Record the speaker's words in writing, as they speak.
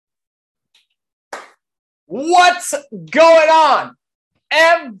What's going on,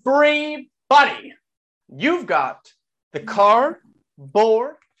 everybody? You've got the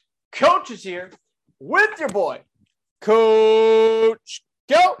cardboard coaches here with your boy, Coach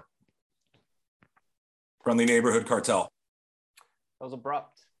Go. Friendly neighborhood cartel. That was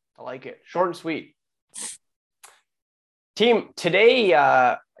abrupt. I like it. Short and sweet. Team, today,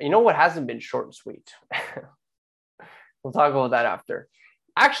 you know what hasn't been short and sweet? We'll talk about that after.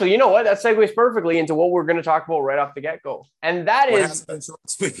 Actually, you know what? That segues perfectly into what we're going to talk about right off the get-go. And that is,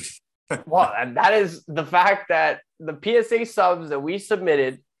 well, and that is the fact that the PSA subs that we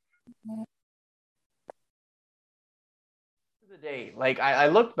submitted the day, like I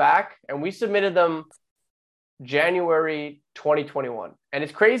looked back and we submitted them January 2021. And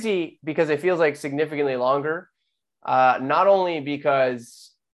it's crazy because it feels like significantly longer. Not only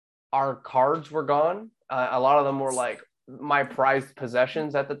because our cards were gone, a lot of them were like my prized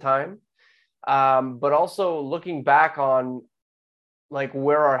possessions at the time, but also looking back on like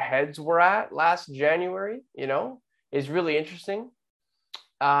where our heads were at last January, you know, is really interesting.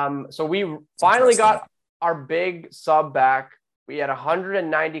 So we finally got our big sub back. We had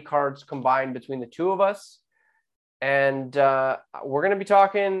 190 cards combined between the two of us. And we're going to be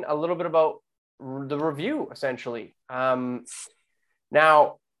talking a little bit about the review, essentially.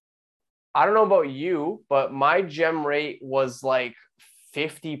 Now, I don't know about you, but my gem rate was like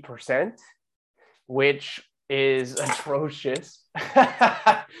 50%, which is atrocious.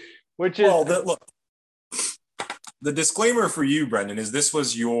 Which is look. The disclaimer for you, Brendan, is this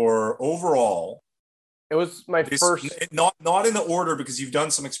was your overall. It was my first. Not in the order because you've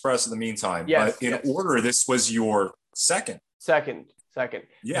done some express in the meantime. Yes, but in order, this was your second. Second.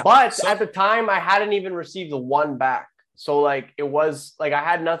 Yeah. But at the time, I hadn't even received the one back. So like it was like I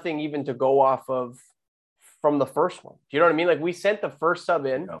had nothing even to go off of from the first one. Do you know what I mean? Like we sent the first sub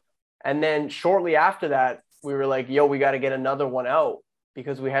in, and then shortly after that, we were like, yo, we got to get another one out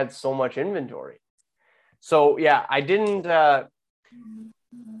because we had so much inventory. So yeah, I didn't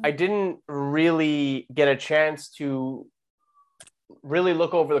really get a chance to really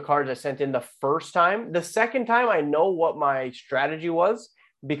look over the cards I sent in the first time. The second time, I know what my strategy was.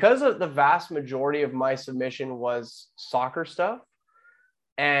 Because of the vast majority of my submission was soccer stuff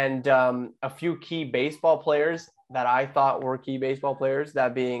and a few key baseball players that I thought were key baseball players,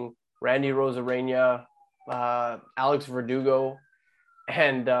 that being Randy Rosarena, Alex Verdugo,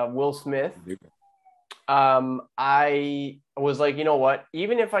 and Will Smith. I was like, you know what?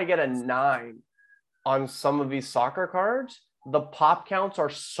 Even if I get a 9 on some of these soccer cards, the pop counts are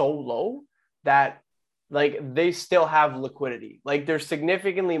so low that like they still have liquidity. Like they're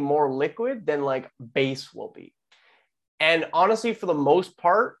significantly more liquid than like base will be. And honestly, for the most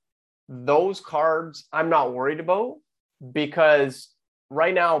part, those cards I'm not worried about because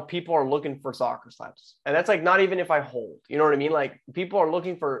right now people are looking for soccer slabs. And that's like not even if I hold, you know what I mean? Like people are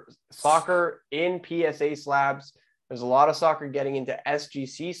looking for soccer in PSA slabs. There's a lot of soccer getting into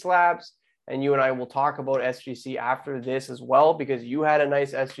SGC slabs. And you and I will talk about SGC after this as well, because you had a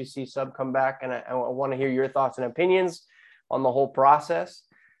nice SGC sub come back, and I want to hear your thoughts and opinions on the whole process.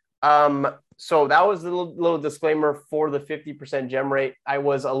 So that was the little disclaimer for the 50% gem rate. I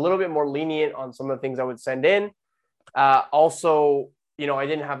was a little bit more lenient on some of the things I would send in. Also, you know, I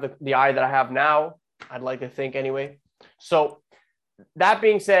didn't have the eye that I have now. I'd like to think anyway. So that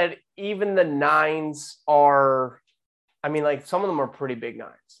being said, even the 9s are, I mean, like some of them are pretty big 9s.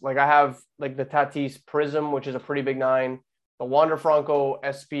 Like I have like the Tatis Prism, which is a pretty big 9. The Wander Franco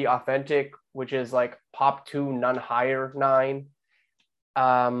SP Authentic, which is like pop 2, none higher 9.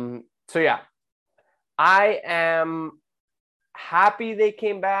 So yeah, I am happy they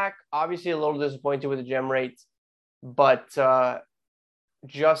came back. Obviously a little disappointed with the gem rates, but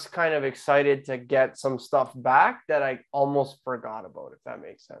just kind of excited to get some stuff back that I almost forgot about, if that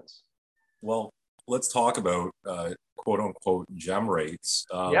makes sense. Well, let's talk about quote unquote gem rates.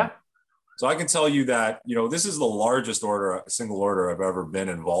 So I can tell you that, you know, this is the largest single order I've ever been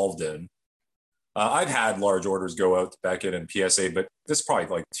involved in. I've had large orders go out to Beckett and PSA, but this is probably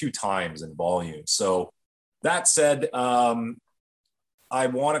like 2 times in volume. So that said, I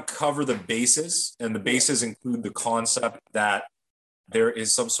want to cover the bases, and the bases include the concept that there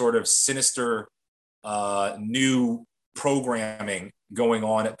is some sort of sinister new programming going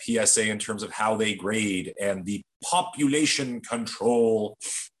on at PSA in terms of how they grade and the population control.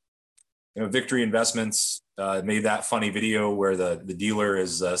 You know, Victory Investments made that funny video where the dealer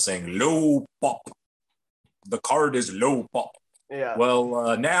is saying low pop. The card is low pop. Yeah.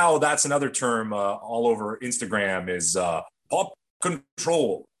 Well, now that's another term all over Instagram is pop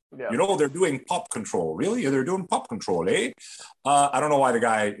control. Yeah. You know, they're doing pop control. Really? They're doing pop control, eh? I don't know why the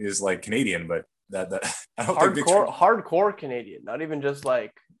guy is like Canadian, but That I don't think hardcore Canadian, not even just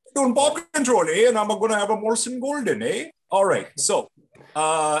like doing ball control, and I'm gonna have a Morrison Golden, All right, so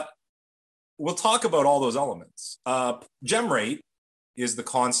we'll talk about all those elements. Gem rate is the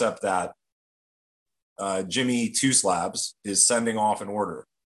concept that Jimmy Two Slabs is sending off an order,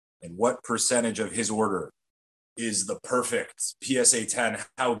 and what percentage of his order is the perfect PSA 10.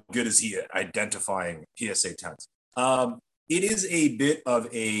 How good is he at identifying PSA 10s? It is a bit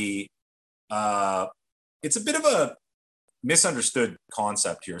of a misunderstood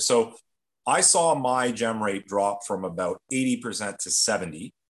concept here. So I saw my gem rate drop from about 80% to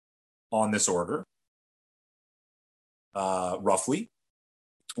 70 on this order, roughly.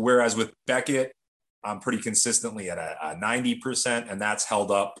 Whereas with Beckett, I'm pretty consistently at a 90%, and that's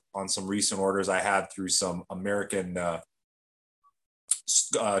held up on some recent orders I had through some American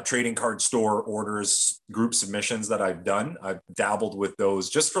trading card store orders, group submissions that I've done. I've dabbled with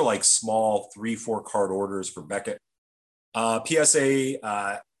those just for like small 3-4 card orders for Beckett.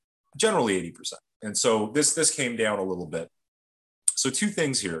 PSA, generally 80%. And so this came down a little bit. So two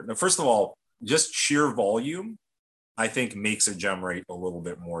things here. Now, first of all, just sheer volume, I think makes a gem rate a little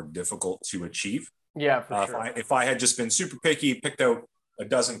bit more difficult to achieve. Yeah, for sure. If I had just been super picky, picked out a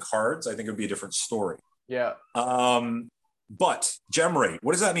dozen cards, I think it would be a different story. Yeah. But gem rate,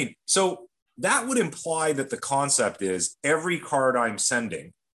 what does that mean? So that would imply that the concept is every card I'm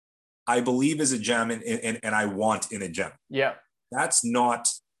sending, I believe is a gem and I want in a gem. Yeah. That's not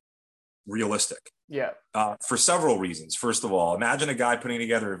realistic. Yeah. For several reasons. First of all, imagine a guy putting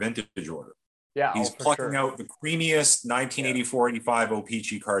together a vintage order. Yeah. He's plucking out the creamiest 1984-85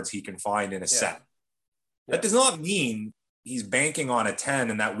 O-Pee-Chee cards he can find in a set. That does not mean he's banking on a 10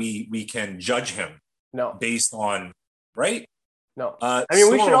 and that we can judge him based on, right? No. I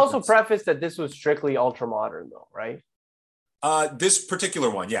mean, we should also preface that this was strictly ultra modern though, right? This particular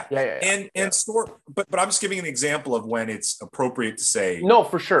one, yeah. And store, but I'm just giving an example of when it's appropriate to say no,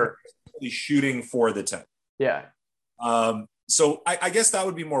 for sure. He's shooting for the 10. Yeah. So I guess that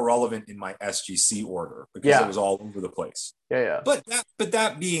would be more relevant in my SGC order because it was all over the place. Yeah. But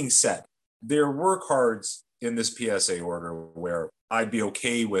that being said, there were cards in this PSA order where I'd be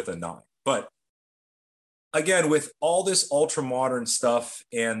okay with a 9. But again, with all this ultra modern stuff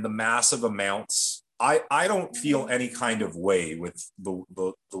and the massive amounts, I don't feel any kind of way with the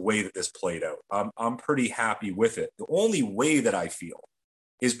way that this played out. I'm pretty happy with it. The only way that I feel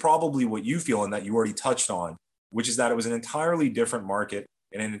is probably what you feel and that you already touched on, which is that it was an entirely different market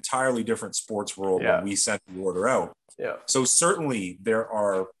and an entirely different sports world when we sent the order out. Yeah. So certainly there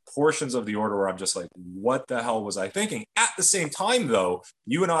are portions of the order where I'm just like, what the hell was I thinking? At the same time, though,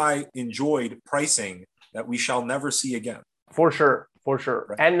 you and I enjoyed pricing that we shall never see again. For sure.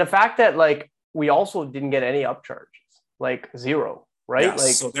 Right. And the fact that like we also didn't get any upcharges, like zero, right? Yes.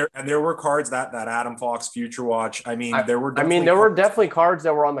 Like so there were cards that Adam Fox Future Watch. I mean, there were definitely cards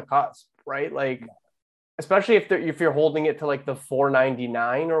that were on the cusp, right? Like especially if you're holding it to like the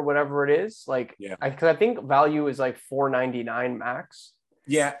 $4.99 or whatever it is, like because I think value is like $4.99 max.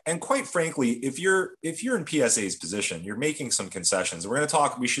 Yeah, and quite frankly, if you're in PSA's position, you're making some concessions.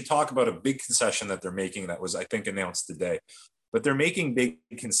 We should talk about a big concession that they're making that was, I think, announced today. But they're making big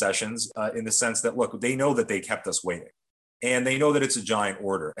concessions in the sense that, look, they know that they kept us waiting, and they know that it's a giant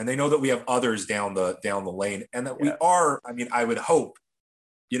order, and they know that we have others down the lane, and that we are. I mean, I would hope,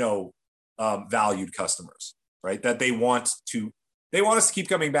 valued customers, right? That they want us to keep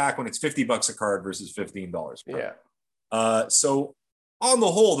coming back when it's $50 a card versus $15. So on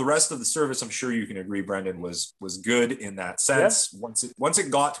the whole, the rest of the service, I'm sure you can agree, Brendan, was good in that sense. Yeah. Once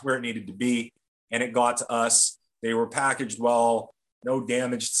it got to where it needed to be, and it got to us, they were packaged well, no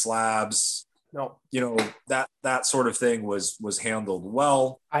damaged slabs. No, that sort of thing was handled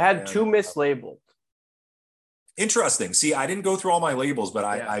well. I had 2 mislabeled. Interesting. See, I didn't go through all my labels, but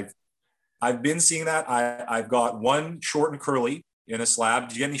I've been seeing that. I've got 1 short and curly in a slab.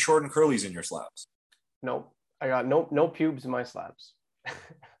 Did you get any short and curlies in your slabs? No, I got no pubes in my slabs.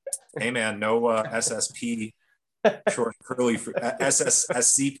 Hey man, no SSP short and curly for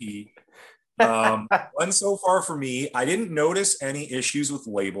SSCP. One so far for me. I didn't notice any issues with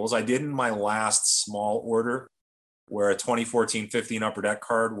labels. I did in my last small order where a 2014-15 Upper Deck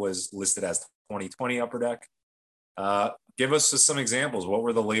card was listed as 2020 Upper Deck. Give us some examples. What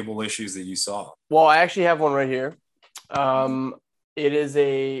were the label issues that you saw? Well, I actually have one right here.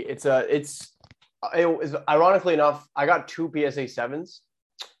 It was ironically enough, I got 2 PSA 7s.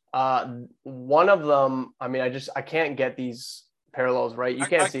 One of them, I mean, I can't get these parallels right. You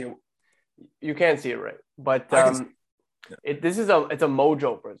can't see it right. But it's a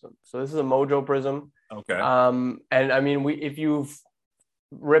Mojo prism. So this is a Mojo prism. Okay. And I mean, if you've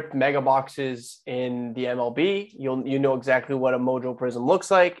ripped mega boxes in the MLB, you know exactly what a Mojo Prism looks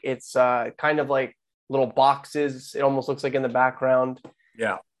like. It's kind of like little boxes. It almost looks like in the background.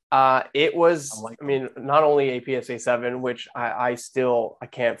 Yeah. It was, I mean, not only a PSA7, which I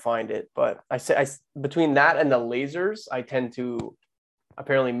can't find it, but between that and the lasers, I tend to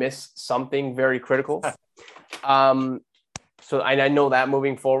apparently miss something very critical. So I know that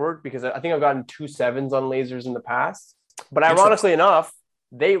moving forward, because I think I've gotten 2 7s on lasers in the past. But ironically enough,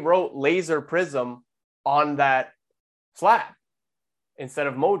 they wrote Laser Prism on that slab instead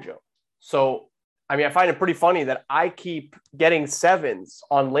of Mojo. So, I mean, I find it pretty funny that I keep getting 7s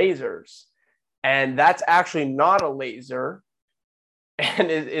on lasers, and that's actually not a laser, and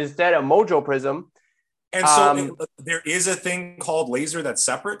is instead a Mojo Prism. And so there is a thing called laser that's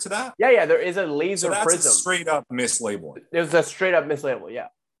separate to that? Yeah, there is a laser so that's prism. A straight up mislabeling. There's a straight up mislabel, yeah.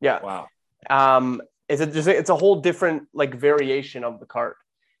 Wow. It's a whole different like variation of the card.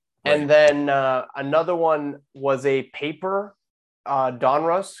 Right. And then another one was a paper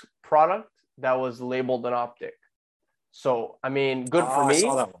Donruss product that was labeled an optic. So, I mean, good for me. I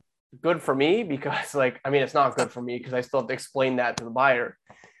saw that one. Good for me because, like, I mean, it's not good for me because I still have to explain that to the buyer.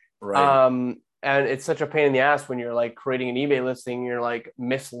 Right. And it's such a pain in the ass when you're like creating an eBay listing, you're like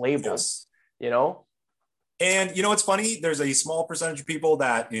mislabeled, you know? And you know what's funny? There's a small percentage of people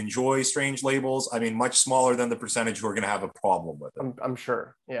that enjoy strange labels. I mean, much smaller than the percentage who are going to have a problem with it. I'm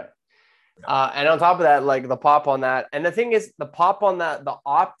sure. Yeah. And on top of that, like the pop on that. And the thing is, the pop on that, the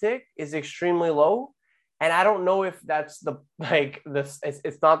optic is extremely low. And I don't know if that's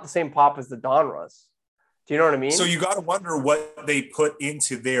it's not the same pop as the Donruss. Do you know what I mean? So you got to wonder what they put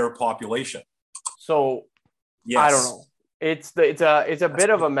into their population. So yes. I don't know. It's a bit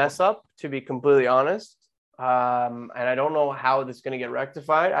of a mess up, to be completely honest. And I don't know how this is going to get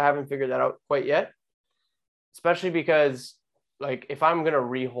rectified. I haven't figured that out quite yet. Especially because, like, if I'm going to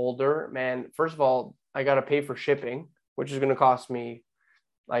reholder, man, first of all, I got to pay for shipping, which is going to cost me,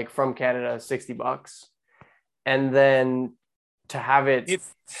 like, from Canada, $60. And then to have it,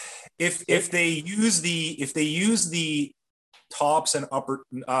 if they use the tops and upper,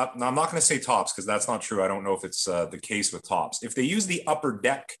 no, I'm not going to say tops because that's not true. I don't know if it's the case with tops. If they use the upper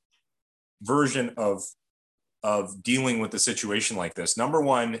deck version of dealing with a situation like this, number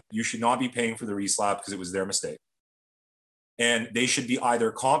one, you should not be paying for the reslab because it was their mistake. And they should be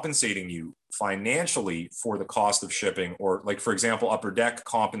either compensating you financially for the cost of shipping, or, like, for example, Upper Deck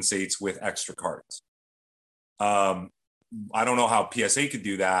compensates with extra cards. I don't know how PSA could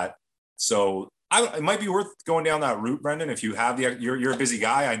do that. So it might be worth going down that route, Brendan, if you have you're a busy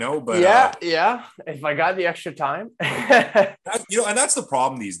guy, I know, but yeah. If I got the extra time, and that's the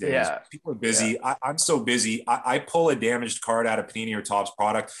problem these days. Yeah. People are busy. Yeah. I'm so busy. I pull a damaged card out of Panini or Topps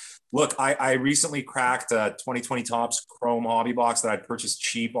product. Look, I recently cracked a 2020 Topps Chrome hobby box that I purchased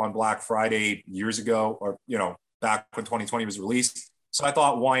cheap on Black Friday years ago, or, back when 2020 was released. So I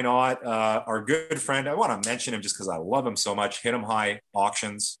thought, why not? Our good friend, I want to mention him just because I love him so much, Hit 'em High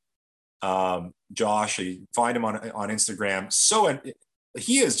Auctions. Josh, you find him on Instagram. So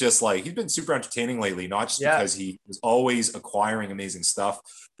he is just like, he's been super entertaining lately, not just because he is always acquiring amazing stuff,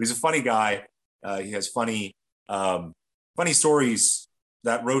 but he's a funny guy. He has funny stories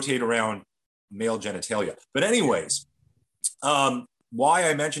that rotate around male genitalia. But anyways, why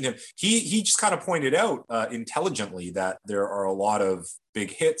I mentioned him, he just kind of pointed out intelligently that there are a lot of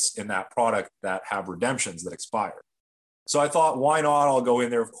big hits in that product that have redemptions that expire. So I thought, why not? I'll go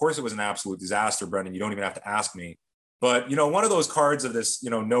in there. Of course, it was an absolute disaster, Brendan. You don't even have to ask me. But, one of those cards of this,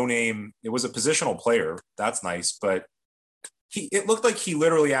 no name, it was a positional player. That's nice. But it looked like he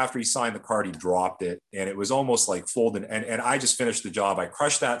literally, after he signed the card, he dropped it. And it was almost like folded. And I just finished the job. I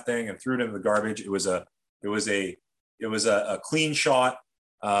crushed that thing and threw it into the garbage. It was a clean shot.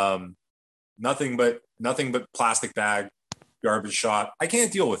 Nothing but plastic bag, garbage shot. I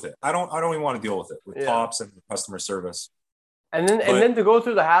can't deal with it. I don't even want to deal with it with Topps and customer service. And then to go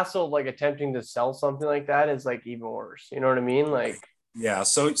through the hassle of like attempting to sell something like that is like even worse. You know what I mean? Like, yeah.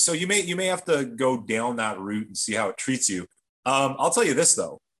 So you may have to go down that route and see how it treats you. I'll tell you this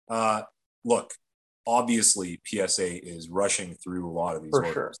though. Look, obviously PSA is rushing through a lot of these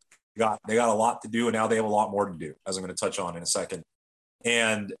orders. Sure. They got a lot to do, and now they have a lot more to do, as I'm going to touch on in a second.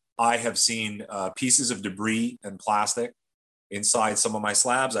 And I have seen pieces of debris and plastic inside some of my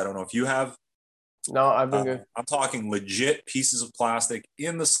slabs. I don't know if you have. No, I've been good. I'm talking legit pieces of plastic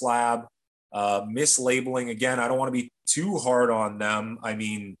in the slab, mislabeling. Again, I don't want to be too hard on them. I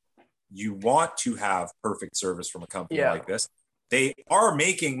mean, you want to have perfect service from a company like this. They are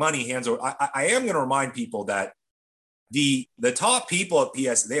making money hands over. I am going to remind people that the top people at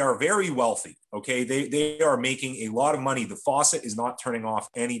PS, they are very wealthy. Okay. They are making a lot of money. The faucet is not turning off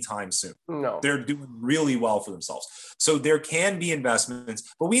anytime soon. No. They're doing really well for themselves. So there can be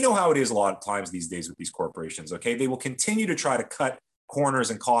investments, but we know how it is a lot of times these days with these corporations. Okay. They will continue to try to cut corners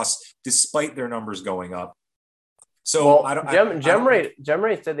and costs despite their numbers going up. So well,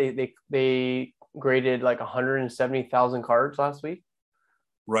 Gemrate said they graded like 170,000 cards last week.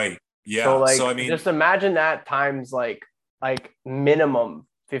 Right. Yeah. So like, so I mean, just imagine that times like minimum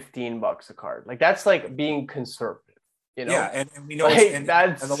 $15 a card. Like that's like being conservative, you know? Yeah, and we know, like, and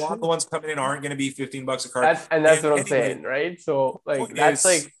a lot of the ones coming in aren't going to be $15 a card. That's what I'm saying, right? So like that's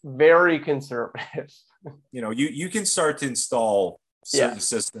like very conservative. You know, you can start to install certain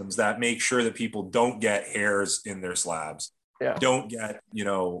systems that make sure that people don't get hairs in their slabs. Yeah. Don't get,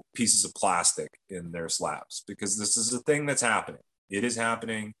 pieces of plastic in their slabs, because this is a thing that's happening. It is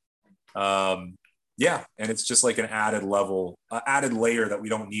happening. Yeah, and it's just like an added layer that we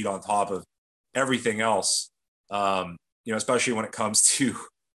don't need on top of everything else. Especially when it comes to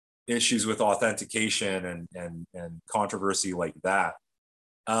issues with authentication and controversy like that.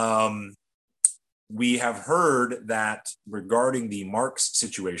 We have heard that regarding the Marks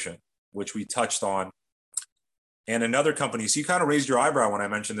situation, which we touched on, and another company. So you kind of raised your eyebrow when I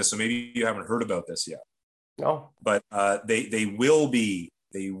mentioned this, so maybe you haven't heard about this yet. No, but they will be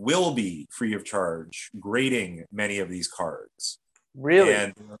free of charge grading many of these cards. Really?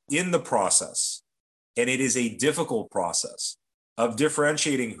 And in the process, and it is a difficult process of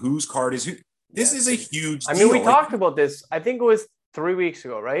differentiating whose card is who. This is a huge deal. I mean, we talked about this. I think it was 3 weeks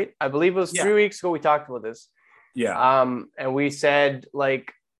ago, right? I believe it was 3 weeks ago we talked about this. Yeah. And we said,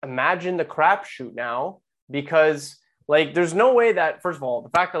 like, imagine the crapshoot now, because like, there's no way that, first of all, the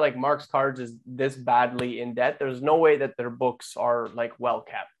fact that like Mark's Cards is this badly in debt, there's no way that their books are like well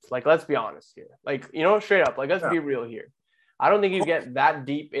kept. Like, let's be honest here. Like, straight up, like, let's be real here. I don't think you get that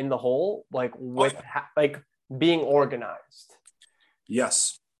deep in the hole, like with like being organized.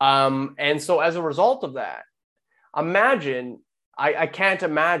 Yes. And so as a result of that, imagine, I can't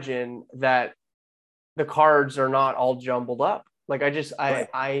imagine that the cards are not all jumbled up. Like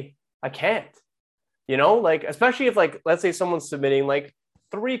I can't. Like, especially if, like, let's say someone's submitting like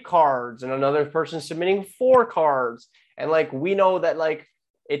 3 cards and another person's submitting 4 cards. And like, we know that like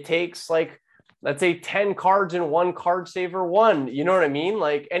it takes like, let's say 10 cards in one card saver one, you know what I mean?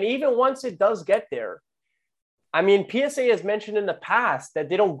 Like, and even once it does get there, I mean, PSA has mentioned in the past that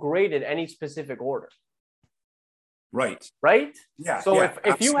they don't grade in any specific order. Right. Right. Yeah. So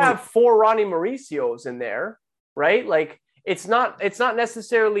if you have 4 Ronnie Mauricios in there, right? Like, it's not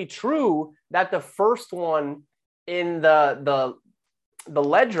necessarily true that the first one in the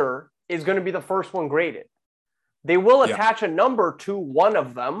ledger is going to be the first one graded. They will attach a number to one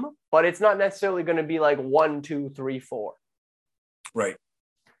of them, but it's not necessarily going to be like 1, 2, 3, 4. Right.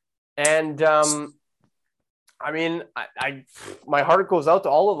 And I mean, I my heart goes out to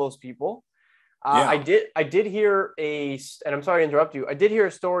all of those people. I did hear and I'm sorry to interrupt you. I did hear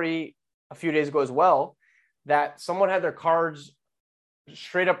a story a few days ago as well, that someone had their cards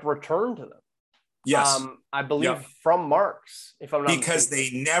straight up returned to them. Yes. I believe from Marks, if I'm not because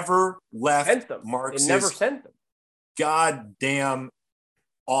mistaken. they never left Marks. They never sent them. Goddamn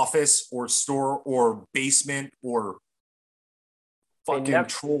office or store or basement or fucking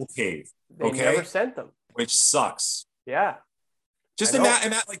troll cave. They never sent them. Which sucks. Yeah. Just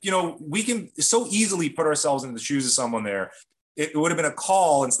imagine, like, we can so easily put ourselves in the shoes of someone there. It would have been a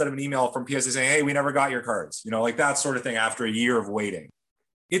call instead of an email from PSA saying, hey, we never got your cards. Like that sort of thing after a year of waiting.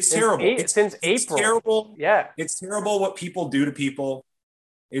 It's terrible. Since April. It's terrible. Yeah. It's terrible what people do to people.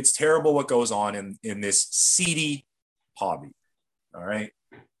 It's terrible what goes on in this seedy hobby. All right.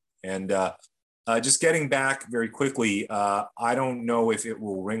 And just getting back very quickly, I don't know if it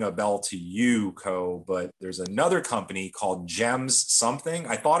will ring a bell to you, Co, but there's another company called Gems something.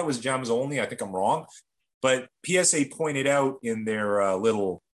 I thought it was Gems only. I think I'm wrong. But PSA pointed out in their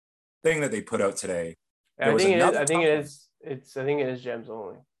little thing that they put out today. I think it is Gems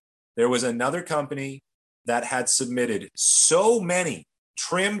only. There was another company that had submitted so many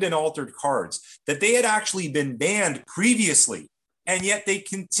trimmed and altered cards that they had actually been banned previously, and yet they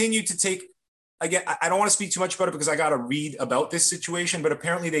continued to take. Again, I don't want to speak too much about it because I got to read about this situation, but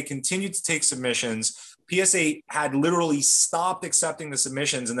apparently they continued to take submissions. PSA had literally stopped accepting the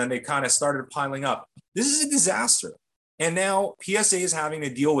submissions, and then they kind of started piling up. This is a disaster. And now PSA is having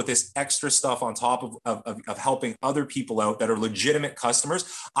to deal with this extra stuff on top of helping other people out that are legitimate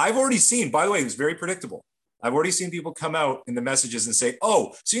customers. I've already seen, by the way, it was very predictable. I've already seen people come out in the messages and say,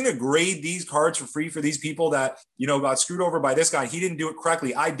 oh, so you're going to grade these cards for free for these people that, got screwed over by this guy. He didn't do it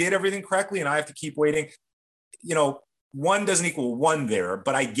correctly. I did everything correctly and I have to keep waiting. one doesn't equal one there,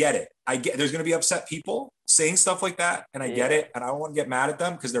 but I get it. There's going to be upset people saying stuff like that, and I get it, and I don't want to get mad at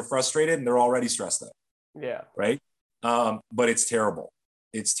them because they're frustrated and they're already stressed out. Yeah. Right. But it's terrible.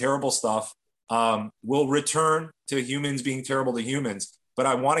 It's terrible stuff. We'll return to humans being terrible to humans, but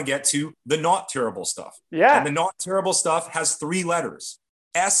I want to get to the not terrible stuff. Yeah. And the not terrible stuff has 3 letters: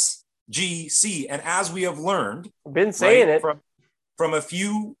 SGC. And as we have learned, been saying it from a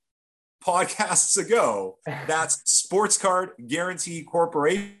few podcasts ago, that's Sports Card Guarantee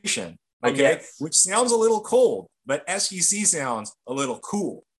Corporation. Okay. Yes. Which sounds a little cold, but SGC sounds a little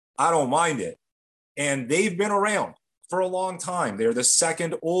cool. I don't mind it. And they've been around for a long time. They're the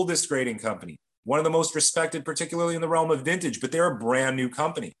second oldest grading company, one of the most respected, particularly in the realm of vintage, but they're a brand new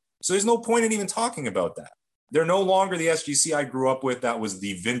company. So there's no point in even talking about that. They're no longer the SGC I grew up with. That was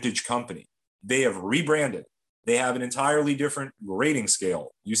the vintage company. They have rebranded. They have an entirely different grading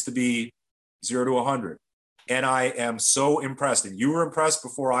scale. Used to be 0 to 100. And I am so impressed. And you were impressed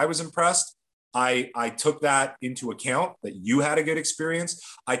before I was impressed. I took that into account, that you had a good experience.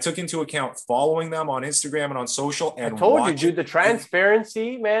 I took into account following them on Instagram and on social. And I told you, dude, the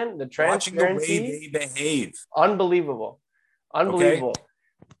transparency, man, the transparency. Watching the way they behave. Unbelievable. Okay?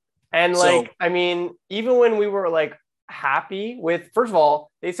 And like, I mean, even when we were like happy with, first of all,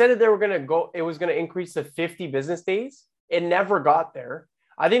 they said that they were going to go, it was going to increase to 50 business days. It never got there.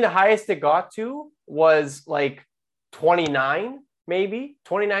 I think the highest it got to was like 29. Maybe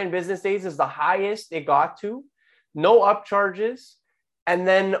 29 business days is the highest it got to. No upcharges. And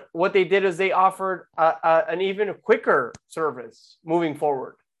then what they did is they offered an even quicker service moving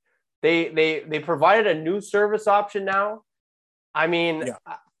forward. They provided a new service option now. I mean,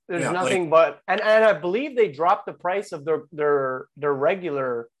 there's nothing but, and I believe they dropped the price of their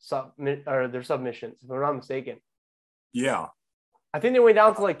regular their submissions, if I'm not mistaken. Yeah. I think they went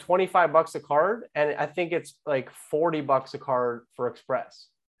down to like $25 a card, and I think it's like $40 a card for Express.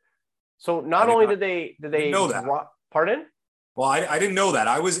 So not only did they know that. Pardon? Well, I didn't know that.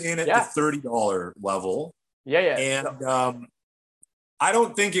 I was in at the $30 level. Yeah. And I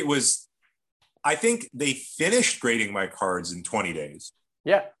don't think it was. I think they finished grading my cards in 20 days.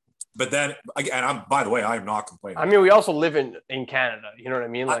 Yeah. But then again, by the way, I'm not complaining. I mean, we also live in Canada. You know what I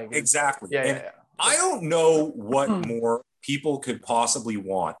mean? Like exactly. Yeah. I don't know what more people could possibly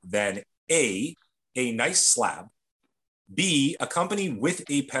want than a nice slab, B, a company with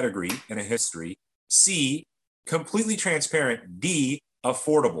a pedigree and a history, C, completely transparent, D,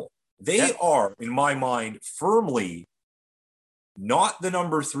 affordable. They are, in my mind, firmly not the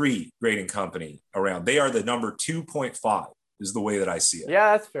number 3 grading company around. They are the number 2.5 is the way that I see it.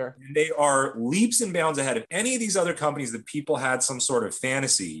 Yeah, that's fair. And they are leaps and bounds ahead of any of these other companies that people had some sort of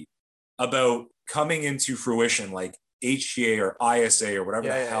fantasy about coming into fruition, like HGA or ISA or whatever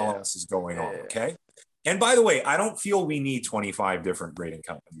the hell else is going on. Okay. And by the way, I don't feel we need 25 different grading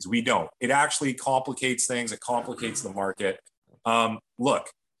companies. We don't. It actually complicates things. It complicates the market. Look,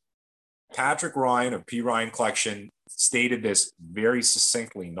 Patrick Ryan of P. Ryan Collection stated this very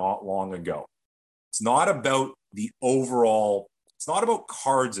succinctly not long ago. It's not about the overall, it's not about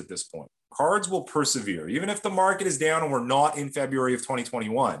cards at this point. Cards will persevere. Even if the market is down and we're not in February of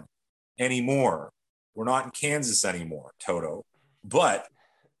 2021 anymore, we're not in Kansas anymore, Toto. But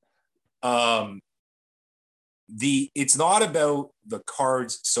it's not about the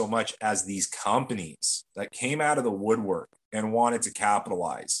cards so much as these companies that came out of the woodwork and wanted to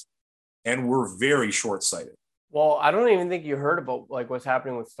capitalize and were very short-sighted. Well, I don't even think you heard about like what's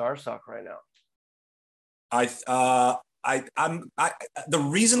happening with Starstock right now. The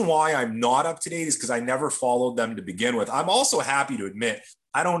reason why I'm not up to date is because I never followed them to begin with. I'm also happy to admit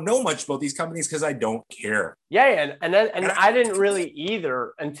I don't know much about these companies because I don't care. Yeah, and I didn't really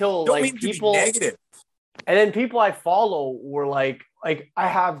either until like people negative. And then people I follow were like I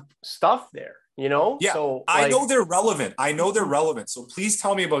have stuff there, you know? Yeah, so I know they're relevant. So please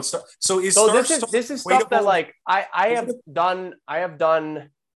tell me about stuff. This is stuff that like I have done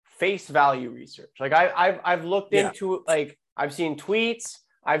face value research. Like I've looked into, like I've seen tweets,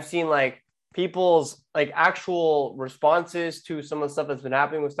 I've seen like people's like actual responses to some of the stuff that's been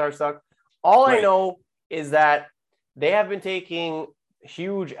happening with Starstock. All I know is that they have been taking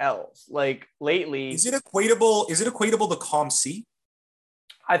huge L's like lately. Is it equatable to ComC?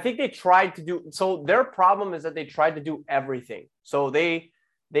 I think they tried to do, so their problem is that they tried to do everything. So they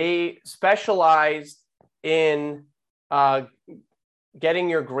specialized in getting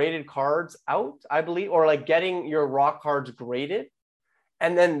your graded cards out, I believe, or like getting your raw cards graded.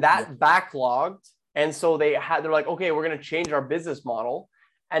 And then that backlogged. And so they're like, okay, we're going to change our business model.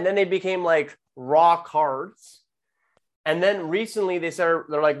 And then they became like raw cards. And then recently they're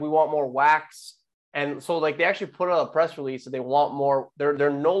like, we want more wax And so like they actually put out a press release that they want more. They're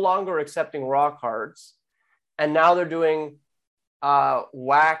no longer accepting raw cards, and now they're doing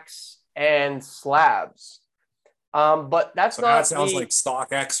wax and slabs. But that's So not that sounds like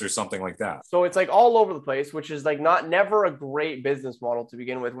StockX or something like that. So it's like all over the place, which is like never a great business model to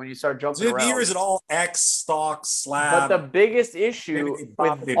begin with when you start jumping around. Here is it all X stock slab. But the biggest issue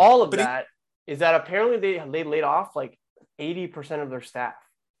with all of that is that apparently they laid off like 80% of their staff.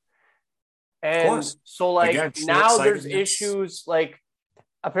 And so like again, now there's issues like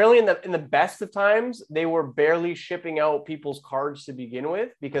apparently in the best of times, they were barely shipping out people's cards to begin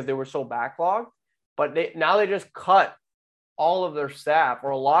with because they were so backlogged. But now they just cut all of their staff or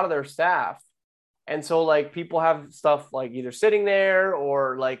a lot of their staff. And so like people have stuff like either sitting there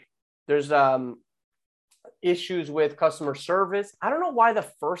or like there's issues with customer service. I don't know why the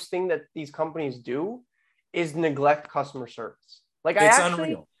first thing that these companies do is neglect customer service. Like it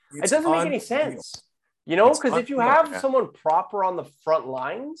doesn't make any sense, you know, because if you have someone proper on the front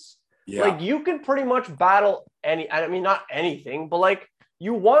lines, like you can pretty much battle not anything, but like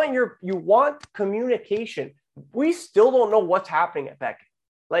you want communication. We still don't know what's happening at Beckett.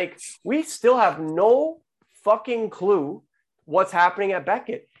 Like we still have no fucking clue what's happening at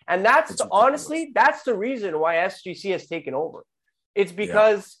Beckett. And that's the reason why SGC has taken over. It's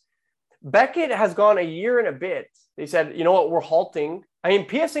because Beckett has gone a year and a bit. They said, you know what, we're halting. I mean,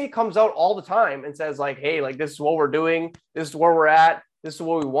 PSA comes out all the time and says like, hey, like this is what we're doing. This is where we're at. This is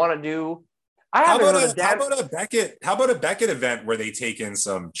what we want to do. How about a Beckett event where they take in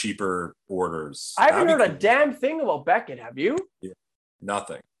some cheaper orders? I haven't heard a damn thing about Beckett. Have you? Yeah.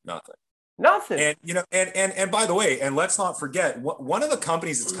 Nothing. And you know, and by the way, and let's not forget, one of the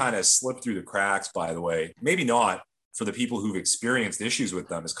companies that's kind of slipped through the cracks, by the way, maybe not for the people who've experienced issues with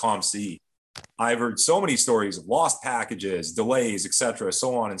them, is ComC. I've heard so many stories of lost packages, delays, etc.,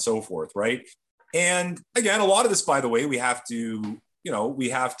 so on and so forth, right? And again, a lot of this, by the way, we have to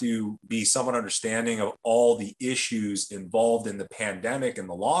be somewhat understanding of all the issues involved in the pandemic and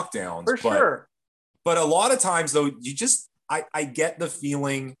the lockdowns. Sure. But a lot of times, though, I get the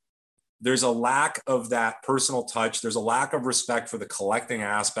feeling there's a lack of that personal touch. There's a lack of respect for the collecting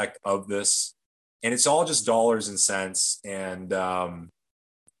aspect of this. And it's all just dollars and cents. And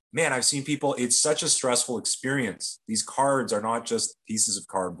man, I've seen people, it's such a stressful experience. These cards are not just pieces of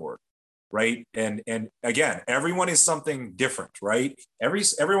cardboard, right? And again, everyone is something different, right?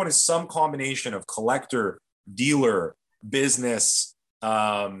 Everyone is some combination of collector, dealer, business,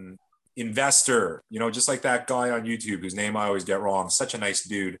 investor, you know, just like that guy on YouTube whose name I always get wrong. Such a nice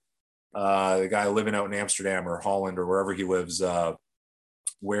dude. The guy living out in Amsterdam or Holland or wherever he lives,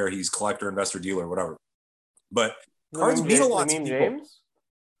 where he's collector, investor, dealer, whatever. But cards mean a lot to people.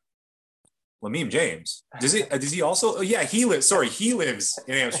 Lameem James. Does he also? Oh, yeah, he lives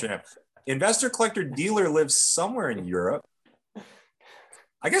in Amsterdam. Investor, collector, dealer lives somewhere in Europe.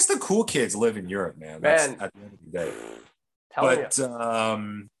 I guess the cool kids live in Europe, man. That's at the end of the day.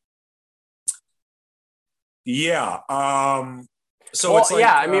 So it's like,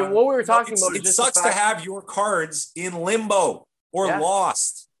 I mean, what we were talking about. It sucks to have your cards in limbo or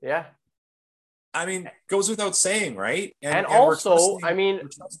lost. Yeah. I mean, goes without saying, right? And also, I mean,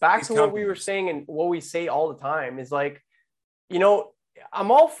 back to what we were saying and what we say all the time is like, you know,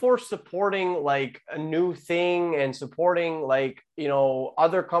 I'm all for supporting like a new thing and supporting like, you know,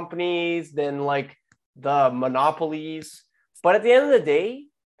 other companies than like the monopolies. But at the end of the day,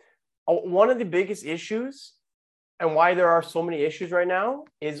 one of the biggest issues and why there are so many issues right now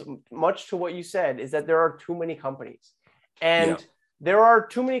is much to what you said, is that there are too many companies. And there are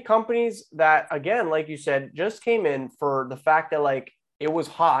too many companies that, again, like you said, just came in for the fact that like it was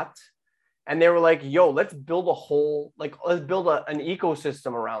hot and they were like, yo, let's build an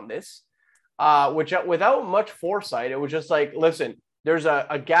ecosystem around this, which without much foresight, it was just like, listen, there's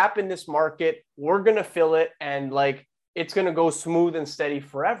a gap in this market. We're going to fill it. And like, it's going to go smooth and steady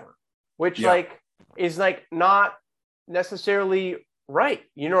forever, which like is like not necessarily right.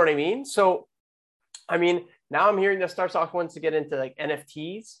 You know what I mean? So, I mean, now I'm hearing that StarStock wants to get into like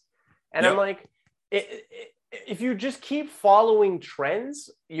NFTs. And I'm like, if you just keep following trends,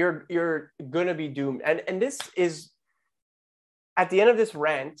 you're going to be doomed. And this is, at the end of this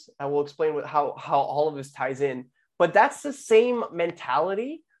rant, I will explain how all of this ties in. But that's the same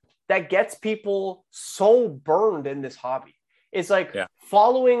mentality that gets people so burned in this hobby. It's like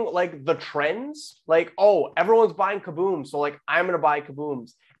following like the trends, like, oh, everyone's buying Kabooms, so like I'm going to buy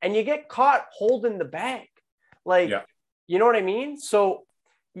Kabooms. And you get caught holding the bag. Like, you know what I mean? So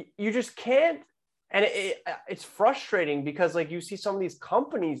you just can't. And it's frustrating because like you see some of these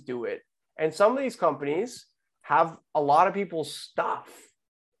companies do it. And some of these companies have a lot of people's stuff.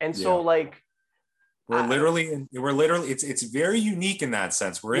 And so like, It's very unique in that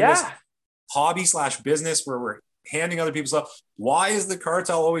sense. We're in this hobby / business where we're handing other people stuff. Why is the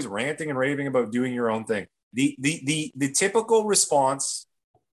cartel always ranting and raving about doing your own thing? The typical response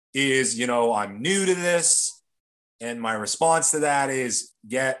is, I'm new to this. And my response to that is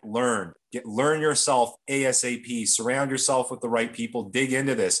learn yourself ASAP, surround yourself with the right people, dig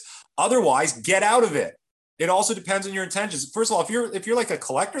into this. Otherwise, get out of it. It also depends on your intentions. First of all, if you're like a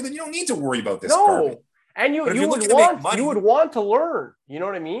collector, then you don't need to worry about this garbage. And you would want to learn. You know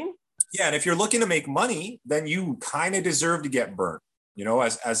what I mean? Yeah, and if you're looking to make money, then you kind of deserve to get burnt.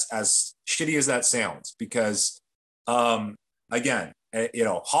 As shitty as that sounds, because again,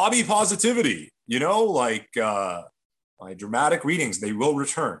 hobby positivity. My dramatic readings, they will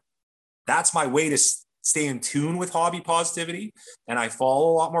return. That's my way to stay in tune with hobby positivity, and I follow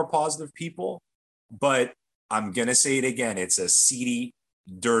a lot more positive people. But I'm gonna say it again: it's a seedy,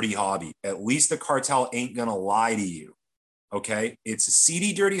 dirty hobby. At least the cartel ain't gonna lie to you. Okay, it's a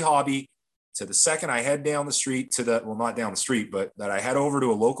seedy, dirty hobby. To the second I head down the street not down the street, but that I head over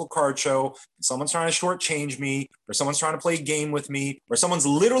to a local card show, and someone's trying to shortchange me, or someone's trying to play a game with me, or someone's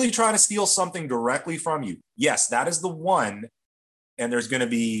literally trying to steal something directly from you. Yes, that is the one. And there's going to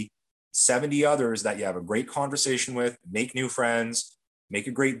be 70 others that you have a great conversation with, make new friends, make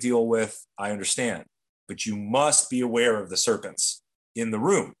a great deal with. I understand. But you must be aware of the serpents in the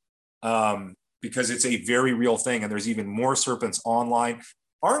room, because it's a very real thing. And there's even more serpents online.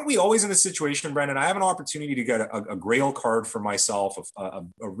 Aren't we always in this situation, Brendan? I have an opportunity to get a Grail card for myself, a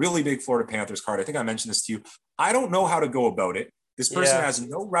really big Florida Panthers card. I think I mentioned this to you. I don't know how to go about it. This person has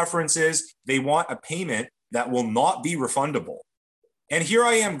no references. They want a payment that will not be refundable. And here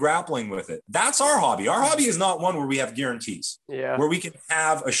I am grappling with it. That's our hobby. Our hobby is not one where we have guarantees, where we can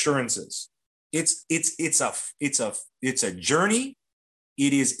have assurances. It's a journey.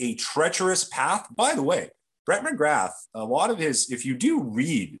 It is a treacherous path. By the way, Brett McGrath, a lot of if you do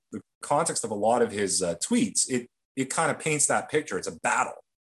read the context of a lot of his tweets, it kind of paints that picture. It's a battle,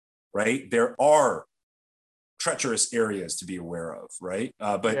 right? There are treacherous areas to be aware of, right?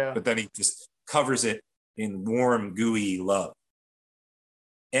 But then he just covers it in warm, gooey love.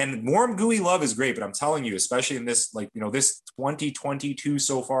 And warm, gooey love is great, but I'm telling you, especially in this, this 2022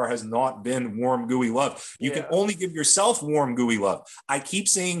 so far has not been warm, gooey love. You can only give yourself warm, gooey love. I keep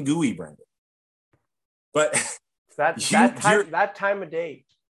saying gooey, Brendan. But that time of day.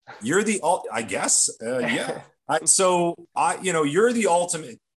 You're the I guess, yeah. You're the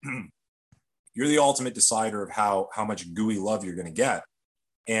ultimate. You're the ultimate decider of how much gooey love you're going to get.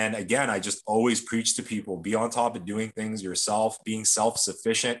 And again, I just always preach to people: be on top of doing things yourself, being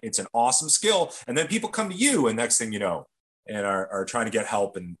self-sufficient. It's an awesome skill. And then people come to you, and next thing you know, and are trying to get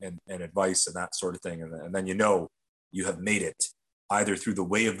help and advice and that sort of thing. And then you have made it either through the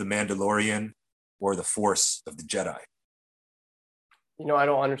way of the Mandalorian or the force of the Jedi. I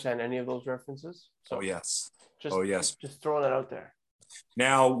don't understand any of those references. So yes. Just throwing that out there.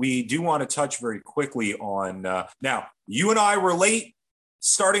 Now, we do want to touch very quickly on, now, you and I were late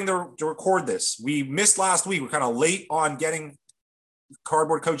starting to record this. We missed last week. We're kind of late on getting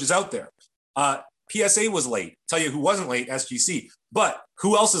cardboard coaches out there. PSA was late. Tell you who wasn't late, SGC. But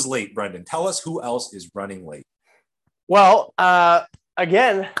who else is late, Brendan? Tell us who else is running late. Well,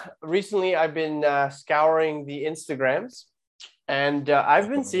 again, recently I've been scouring the Instagrams, and I've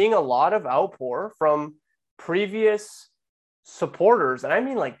been seeing a lot of outpour from previous supporters, and I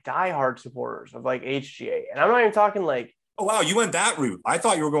mean like diehard supporters of like HGA. And I'm not even talking like, oh wow, you went that route. I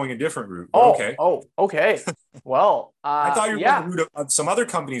thought you were going a different route. Okay. Well, I thought you were going the route of some other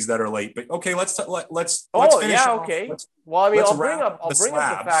companies that are late. But okay, let's finish. Okay. I'll bring up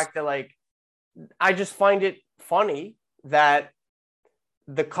the fact that like I just find it funny that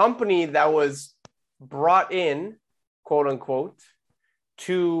the company that was brought in, quote unquote,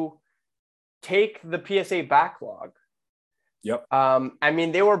 to take the PSA backlog. Yep.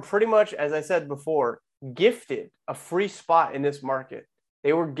 They were pretty much, as I said before, gifted a free spot in this market.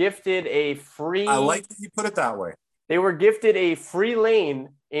 They were gifted a free. I like that you put it that way. They were gifted a free lane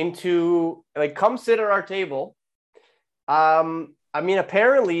into, like, come sit at our table.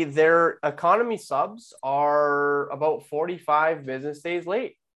 Apparently their economy subs are about 45 business days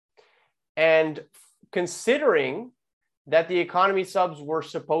late. And considering that the economy subs were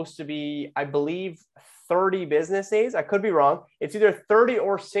supposed to be, I believe, 30 business days, I could be wrong. It's either 30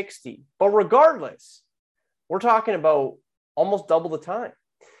 or 60. But regardless, we're talking about almost double the time.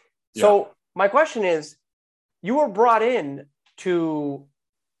 Yeah. So my question is, you were brought in to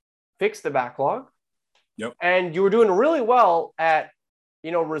fix the backlog. Yep. And you were doing really well at,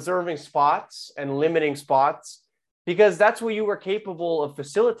 reserving spots and limiting spots, because that's what you were capable of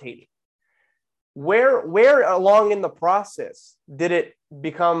facilitating. where along in the process did it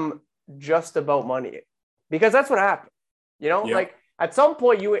become just about money? Because that's what happened. Like at some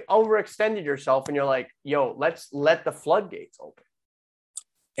point you overextended yourself and you're like, yo, let's let the floodgates open.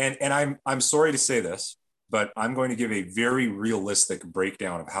 And I'm sorry to say this, but I'm going to give a very realistic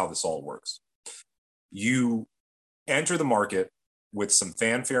breakdown of how this all works. You enter the market with some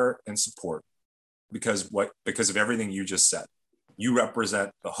fanfare and support because of everything you just said. You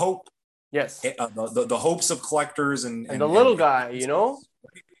represent the hope. Yes. The hopes of collectors and the little guy,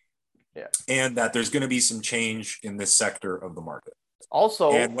 Yeah. And that there's going to be some change in this sector of the market.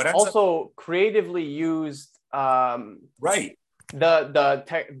 Also creatively used right.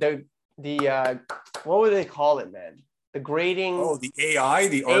 The what would they call it, man? The grading. Oh, the AI,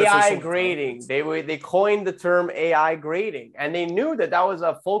 the AI grading. They coined the term AI grading, and they knew that was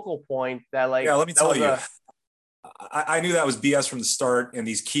a focal point that let me tell you. I knew that was BS from the start, and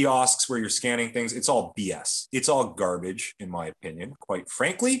these kiosks where you're scanning things, it's all BS. It's all garbage, in my opinion, quite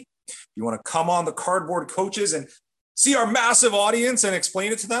frankly. You want to come on the Cardboard Coaches and see our massive audience and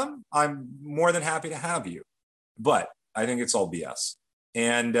explain it to them? I'm more than happy to have you. But I think it's all BS.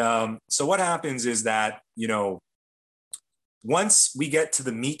 And so what happens is that, once we get to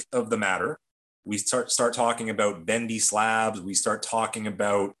the meat of the matter, we start talking about bendy slabs. We start talking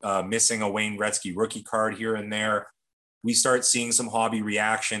about missing a Wayne Gretzky rookie card here and there. We start seeing some hobby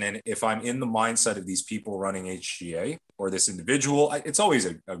reaction. And if I'm in the mindset of these people running HGA or this individual, it's always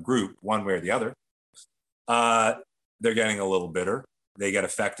a group, one way or the other. They're getting a little bitter. They get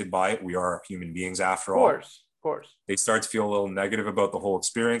affected by it. We are human beings after all. Of course. They start to feel a little negative about the whole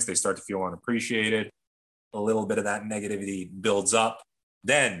experience. They start to feel unappreciated. A little bit of that negativity builds up.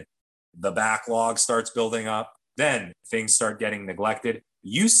 Then the backlog starts building up. Then things start getting neglected.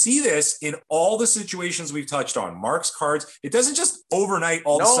 You see this in all the situations we've touched on. Mark's cards, it doesn't just overnight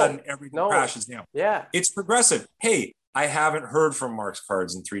all of a sudden everything crashes down. Yeah. It's progressive. Hey, I haven't heard from Mark's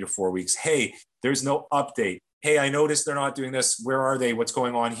cards in 3 to 4 weeks. Hey, there's no update. Hey, I noticed they're not doing this. Where are they? What's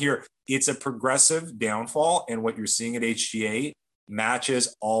going on here? It's a progressive downfall. And what you're seeing at HGA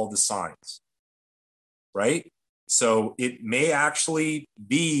matches all the signs, right? So it may actually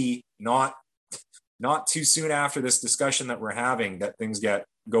be not too soon after this discussion that we're having that things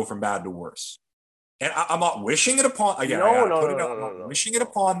go from bad to worse. And I'm not wishing it upon, again, I'm not wishing it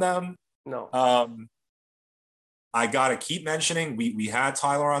upon them. No. I got to keep mentioning, we had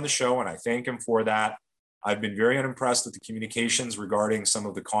Tyler on the show and I thank him for that. I've been very unimpressed with the communications regarding some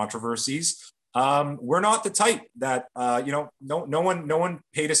of the controversies. We're not the type that, no one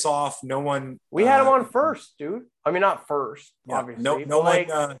paid us off. No one. We had him on first, dude. I mean, not first, obviously. No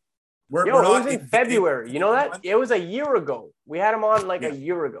one. We're it was in February. You know that? It was a year ago. We had him on a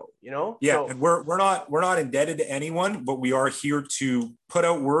year ago, Yeah. So, and we're not indebted to anyone, but we are here to put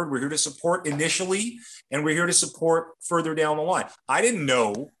out word. We're here to support initially, and we're here to support further down the line. I didn't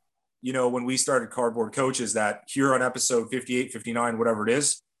know, when we started Cardboard Coaches, that here on episode 58, 59, whatever it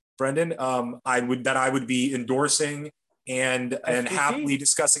is, Brendan, I would be endorsing and happily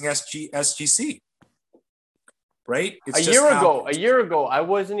discussing SGC. Right? It's a year ago, I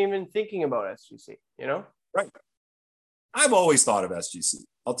wasn't even thinking about SGC, Right. I've always thought of SGC.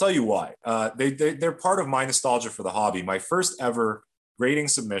 I'll tell you why. They're part of my nostalgia for the hobby. My first ever grading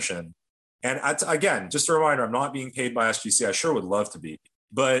submission. And again, just a reminder, I'm not being paid by SGC. I sure would love to be,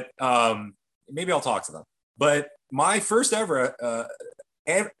 but maybe I'll talk to them. But my first ever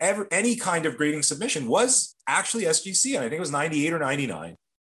any kind of grading submission was actually SGC. And I think it was 98 or 99.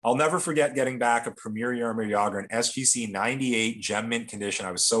 I'll never forget getting back a Premier Jaromir Jagr in SGC 98 gem mint condition.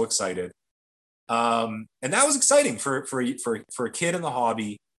 I was so excited. And that was exciting for a kid in the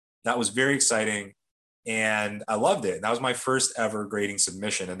hobby. That was very exciting. And I loved it. And that was my first ever grading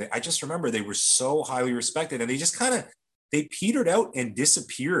submission. And I just remember they were so highly respected and they just they petered out and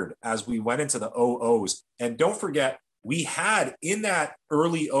disappeared as we went into the OOs. And don't forget, we had in that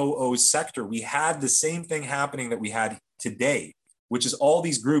early OO sector, we had the same thing happening that we had today, which is all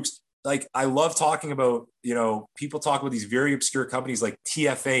these groups. Like, I love talking about, people talk about these very obscure companies like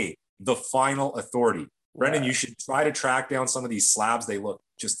TFA, the Final Authority. Brendan, you should try to track down some of these slabs. They look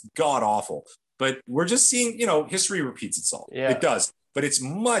just god awful. But we're just seeing, history repeats itself. Yeah. It does. But it's a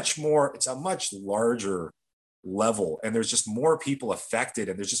much larger level. And there's just more people affected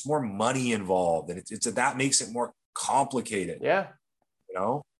and there's just more money involved. And that makes it more complicated. Yeah.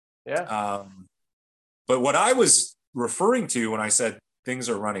 Yeah. But what I was referring to when I said things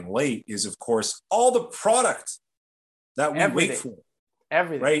are running late is, of course, all the product that we wait for.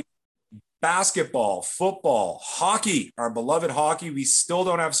 Everything. Right? basketball, football, hockey, our beloved hockey. We still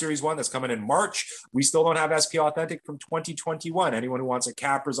don't have Series 1 that's coming in March. We still don't have SP Authentic from 2021. Anyone who wants a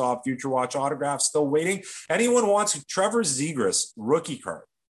Kaprizov Future Watch autograph, still waiting. Anyone wants a Trevor Zegras rookie card.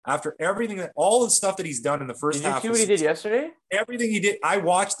 After everything, all the stuff that he's done in the first half. Did you see what he did yesterday? Everything he did, I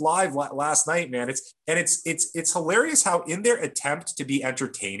watched live last night, man. It's hilarious how in their attempt to be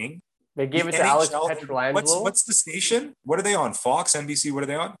entertaining, they gave it to Alex Petrolangelo. What's the station? What are they on? Fox, NBC? What are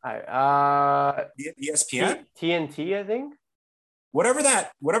they on? ESPN? TNT, I think. Whatever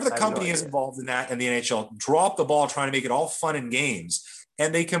the company is involved in that, and the NHL dropped the ball trying to make it all fun and games,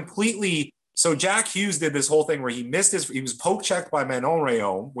 and they completely. So Jack Hughes did this whole thing where he was poke checked by Manon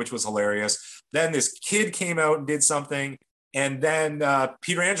Rhéaume, which was hilarious. Then this kid came out and did something, and then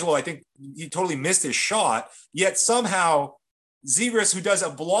Pietrangelo, I think he totally missed his shot. Yet somehow Zegras, who does a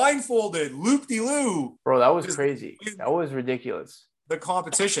blindfolded loop-de-loo. Bro, that was crazy. That was ridiculous. The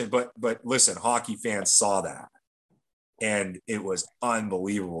competition. But listen, hockey fans saw that. And it was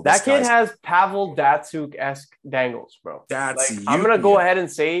unbelievable. That kid has Pavel Datsyuk-esque dangles, bro. I'm going to go ahead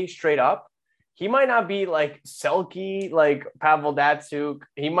and say straight up, he might not be like Selke, like Pavel Datsyuk.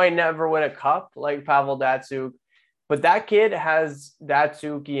 He might never win a cup like Pavel Datsyuk. But that kid has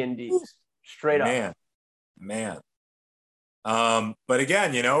Datsyuk-ian Ds. Straight up. Man. But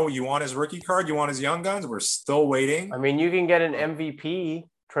again, you want his rookie card, you want his young guns. We're still waiting. I mean, you can get an MVP,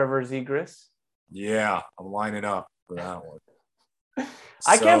 Trevor Zegras. Yeah, I'm lining up for that one.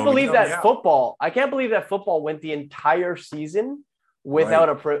 I can't believe that football. I can't believe that football went the entire season without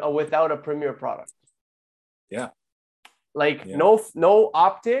a premier product. Yeah. No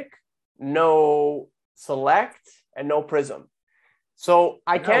optic, no select, and no prism. So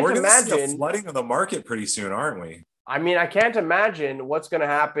I can't imagine. We're see a flooding of the market pretty soon, aren't we? I mean, I can't imagine what's going to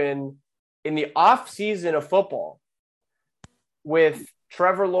happen in the off season of football with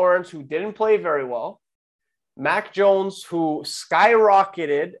Trevor Lawrence, who didn't play very well, Mac Jones, who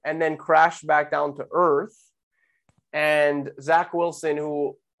skyrocketed and then crashed back down to earth, and Zach Wilson,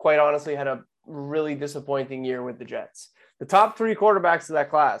 who quite honestly had a really disappointing year with the Jets. The top three quarterbacks of that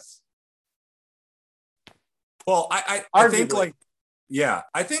class. Well, I think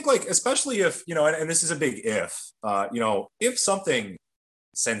especially if, and this is a big if something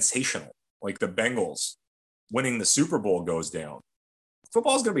sensational like the Bengals winning the Super Bowl goes down,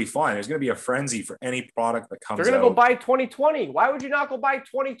 football's going to be fine. There's going to be a frenzy for any product that comes out. They're going to go buy 2020. Why would you not go buy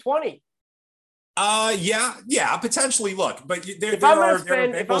 2020? Yeah, potentially. Look, but if I'm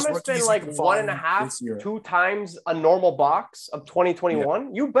going to spend like 1.5, 2 times a normal box of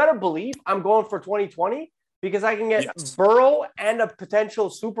 2021, you better believe I'm going for 2020 because I can get Burrow and a potential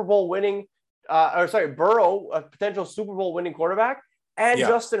Super Bowl winning, Burrow, a potential Super Bowl winning quarterback, and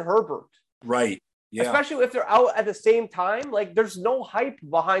Justin Herbert. Right. Yeah. Especially if they're out at the same time, like there's no hype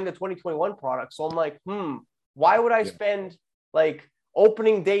behind the 2021 product. So I'm like, why would I spend like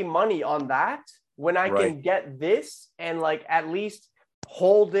opening day money on that when I can get this and like at least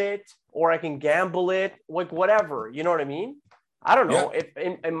hold it, or I can gamble it, like whatever, you know what I mean? I don't know. If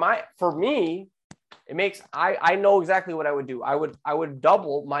for me, it makes, I know exactly what I would do. I would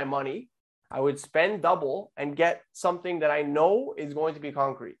double my money. I would spend double and get something that I know is going to be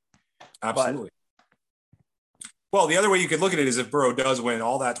concrete. Absolutely. Well, the other way you could look at it is if Burrow does win,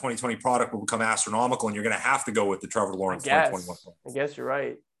 all that 2020 product will become astronomical, and you're going to have to go with the Trevor Lawrence 2021. I guess you're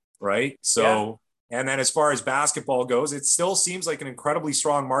right. Right? So, and then as far as basketball goes, it still seems like an incredibly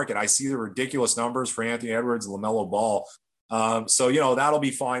strong market. I see the ridiculous numbers for Anthony Edwards and LaMelo Ball. So, that'll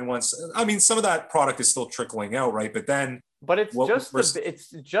be fine once. I mean, some of that product is still trickling out, right? But then. But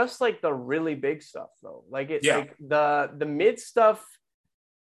it's just like the really big stuff, though. Like like the mid stuff,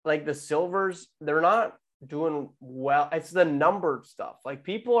 like the silvers, they're not doing well. It's the numbered stuff. Like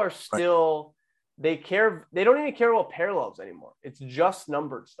people are still they don't even care about parallels anymore. It's just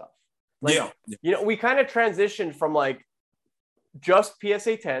numbered stuff. Like, we kind of transitioned from like just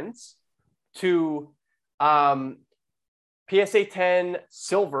PSA 10s to PSA 10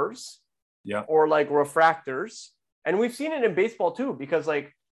 silvers or like refractors. And we've seen it in baseball too, because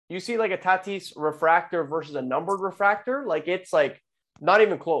like you see like a Tatis refractor versus a numbered refractor, like it's like not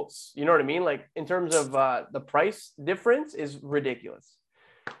even close. You know what I mean? Like in terms of the price difference is ridiculous.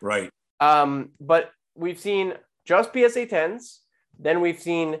 Right. But we've seen just PSA 10s. Then we've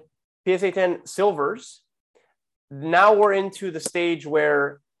seen PSA 10 silvers. Now we're into the stage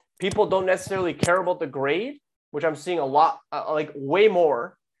where people don't necessarily care about the grade, which I'm seeing a lot, like way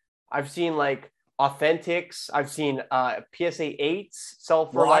more. I've seen like authentics. I've seen PSA 8s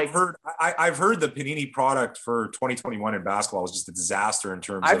sell for I've heard the Panini product for 2021 in basketball was just a disaster in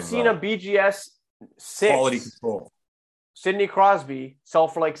terms of. I've seen a BGS 6 quality control. Sidney Crosby sell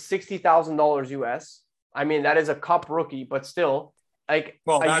for like $60,000 US. I mean, that is a cup rookie, but still, like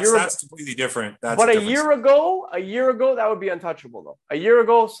that's completely different. But a year ago, that would be untouchable though. A year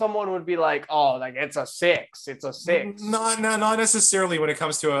ago, someone would be like, "Oh, like it's a 6. It's a 6." Not necessarily when it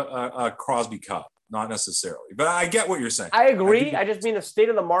comes to a Crosby Cup. Not necessarily, but I get what you're saying. I agree. I just mean the state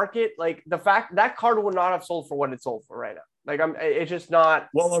of the market, like the fact that card would not have sold for what it sold for right now. Like it's just not.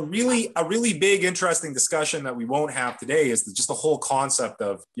 Well, a really big, interesting discussion that we won't have today is just the whole concept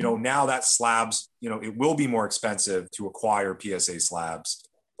of, now that slabs, it will be more expensive to acquire PSA slabs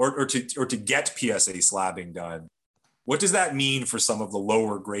or to get PSA slabbing done. What does that mean for some of the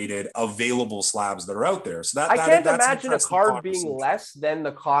lower graded available slabs that are out there? So I can't imagine a card being less than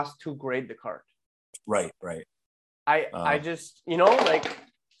the cost to grade the card. Right. I just,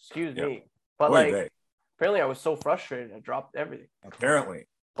 excuse me, but apparently I was so frustrated I dropped everything. Apparently.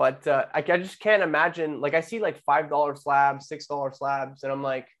 But I just can't imagine. Like I see like $5 slabs, $6 slabs, and I'm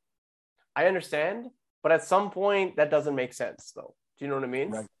like, I understand, but at some point that doesn't make sense, though. Do you know what I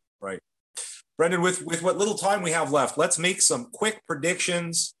mean? Right. Brendan, with what little time we have left, let's make some quick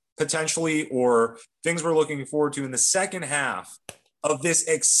predictions potentially, or things we're looking forward to in the second half of this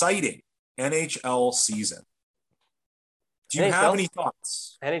exciting NHL season. Do you have any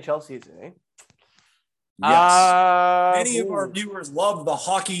thoughts? NHL season, eh? Yes. Many of our viewers love the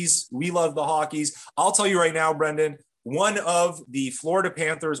Hockeys. We love the Hockeys. I'll tell you right now, Brendan, one of the Florida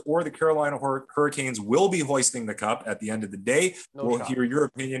Panthers or the Carolina Hurricanes will be hoisting the cup at the end of the day. We'll hear your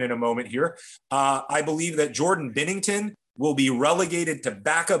opinion in a moment here. I believe that Jordan Binnington will be relegated to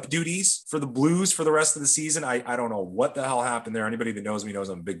backup duties for the Blues for the rest of the season. I don't know what the hell happened there. Anybody that knows me knows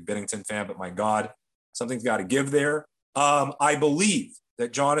I'm a big Binnington fan, but my God, something's got to give there. I believe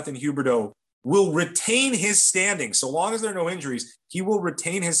that Jonathan Huberdeau will retain his standing. So long as there are no injuries, he will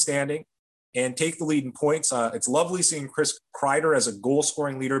retain his standing and take the lead in points. It's lovely seeing Chris Kreider as a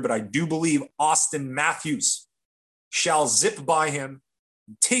goal-scoring leader, but I do believe Auston Matthews shall zip by him,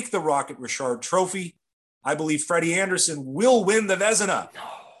 take the Rocket Richard Trophy. I believe Freddie Anderson will win the Vezina.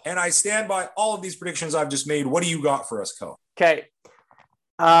 And I stand by all of these predictions I've just made. What do you got for us, Co? Okay.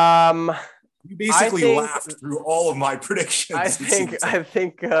 You basically laughed through all of my predictions. I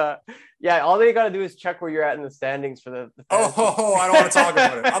think, all they got to do is check where you're at in the standings for the I don't want to talk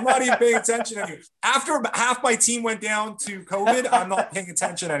about it. I'm not even paying attention anymore. After half my team went down to COVID, I'm not paying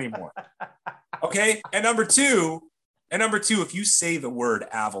attention anymore. Okay. And number two, if you say the word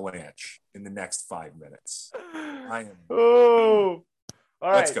Avalanche in the next 5 minutes, I am. Oh, all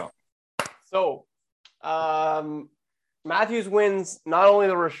right. Let's go. So, Matthews wins not only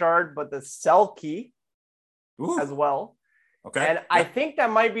the Richard, but the Selke as well. Okay. And I think that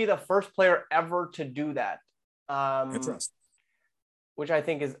might be the first player ever to do that. Interesting. Which I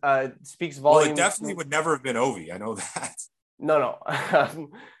think is speaks volumes. Well, it definitely would never have been Ovi. I know that. No.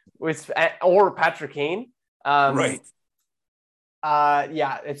 Or Patrick Kane. Right.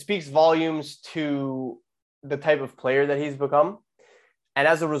 It speaks volumes to the type of player that he's become. And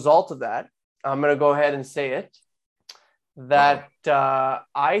as a result of that, I'm going to go ahead and say it. That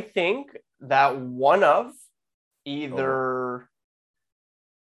I think that one of either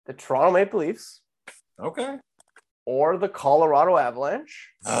the Toronto Maple Leafs, or the Colorado Avalanche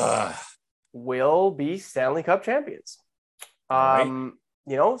will be Stanley Cup champions. Right.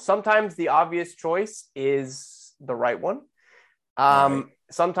 Sometimes the obvious choice is the right one.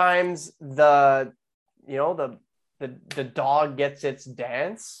 Sometimes the dog gets its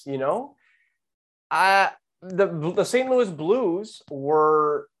dance. The St. Louis Blues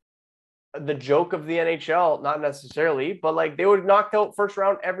were the joke of the NHL, not necessarily, but like they were knocked out first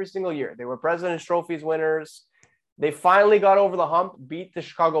round every single year. They were President's Trophies winners. They finally got over the hump, beat the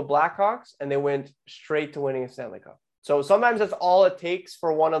Chicago Blackhawks, and they went straight to winning a Stanley Cup. So sometimes that's all it takes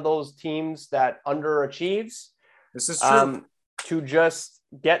for one of those teams that underachieves. This is true. To just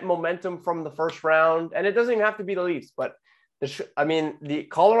get momentum from the first round. And it doesn't even have to be the Leafs, but the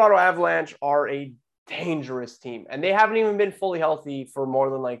Colorado Avalanche are a dangerous team, and they haven't even been fully healthy for more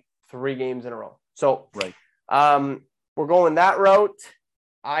than like 3 games in a row. So right. We're going that route.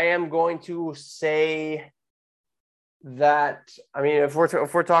 I am going to say that, if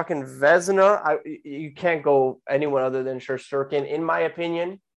we're talking Vezina, you can't go anyone other than Shesterkin, in my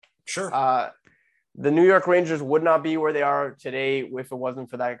opinion. Sure. The New York Rangers would not be where they are today if it wasn't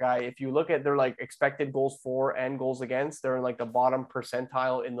for that guy. If you look at their like expected goals for and goals against, they're in like the bottom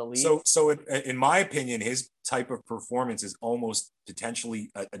percentile in the league. So in my opinion, his type of performance is almost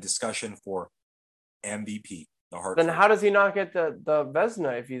potentially a discussion for MVP. Then how does he not get the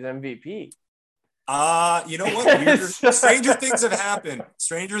Vezina if he's MVP? You know what? Stranger things have happened.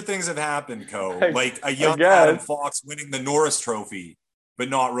 Stranger things have happened, Like a young Adam Fox winning the Norris Trophy, but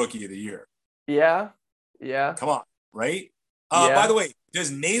not Rookie of the Year. Yeah. Come on, right? Yeah. By the way,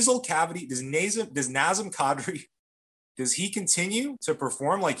 does Nazem Kadri, does he continue to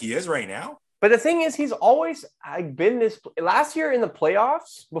perform like he is right now? But the thing is, he's always been this. Last year in the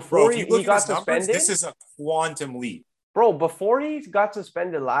playoffs, before he got suspended, numbers, this is a quantum leap. Bro, before he got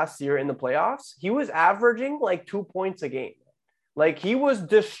suspended last year in the playoffs, he was averaging like 2 points a game. Like he was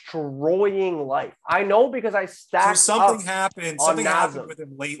destroying life. I know because I stacked. So something happened. Something happened with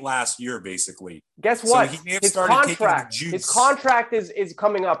him late last year, basically. Guess what? So he may have started taking the juice. His contract is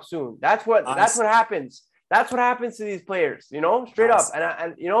coming up soon. That's what happens. That's what happens to these players. You know, straight up.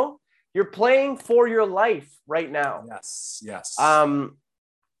 And you know, you're playing for your life right now. Yes.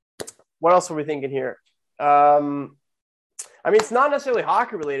 What else are we thinking here? I mean, it's not necessarily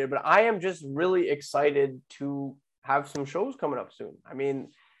hockey related, but I am just really excited to have some shows coming up soon. I mean,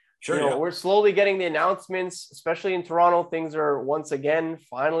 we're slowly getting the announcements, especially in Toronto. Things are once again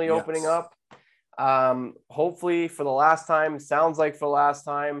finally opening up. Hopefully for the last time, sounds like for the last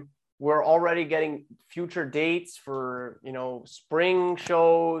time, we're already getting future dates for, spring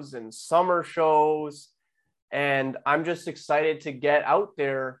shows and summer shows. And I'm just excited to get out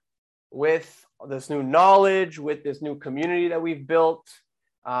there with this new knowledge, with this new community that we've built,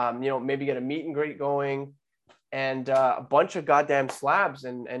 maybe get a meet and greet going and a bunch of goddamn slabs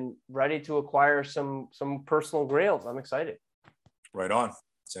and ready to acquire some personal grails. I'm excited. Right on.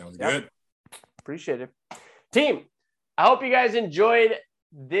 Sounds good. Appreciate it. Team, I hope you guys enjoyed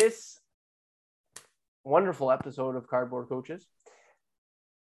this wonderful episode of Cardboard Coaches.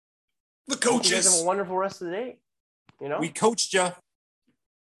 The coaches. You guys have a wonderful rest of the day. We coached you.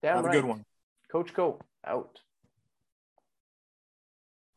 Damn have right. A good one. Coach Co out.